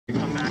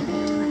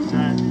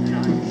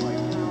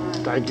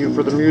Thank you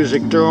for the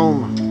music,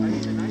 Dome.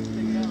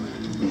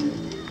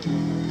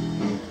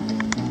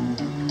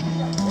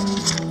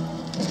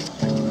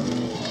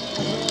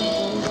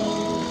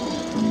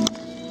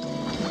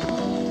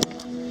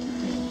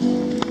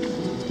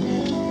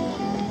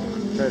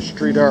 That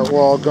street art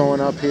wall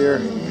going up here.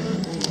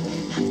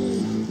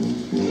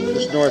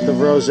 Just north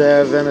of Rose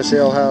Ave, Venice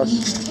Ale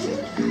House.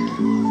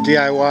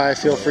 DIY,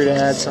 feel free to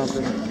add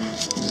something.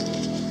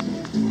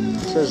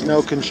 It says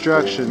no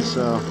construction,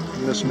 so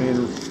it must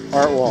mean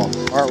art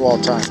wall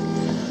time.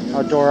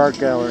 Outdoor art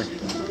gallery.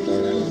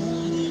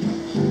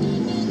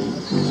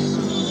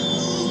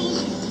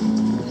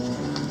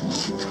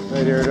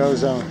 Right here at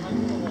Ozone.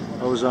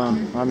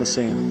 Ozone on the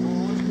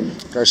scene.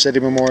 Our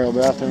city memorial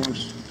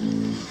bathrooms.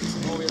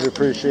 We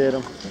appreciate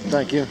them.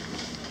 Thank you.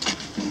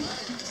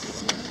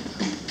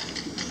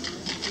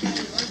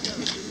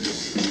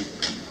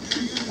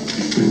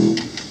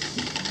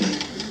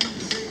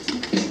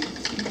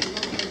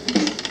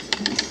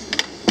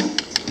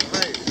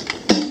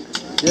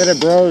 Get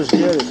it, bros,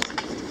 get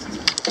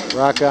it.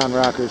 Rock on,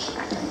 rockers.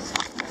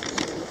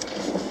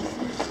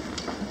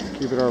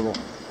 Keep it herbal.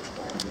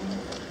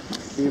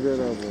 Keep it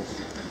herbal.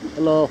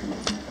 Hello.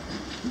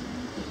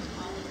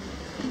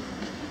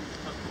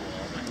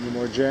 Any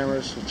more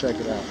jammers? We'll check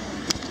it out.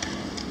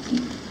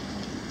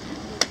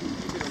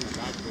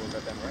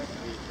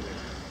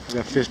 We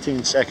got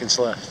 15 seconds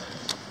left.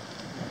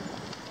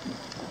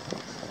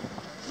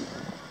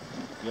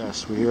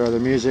 Yes, we hear other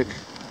music.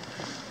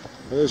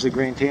 Well, there's the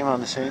green team on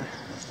the scene.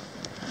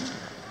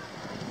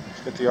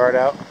 Let's get the art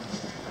out.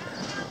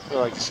 What do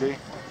you like to see?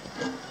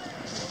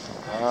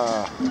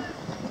 Ah.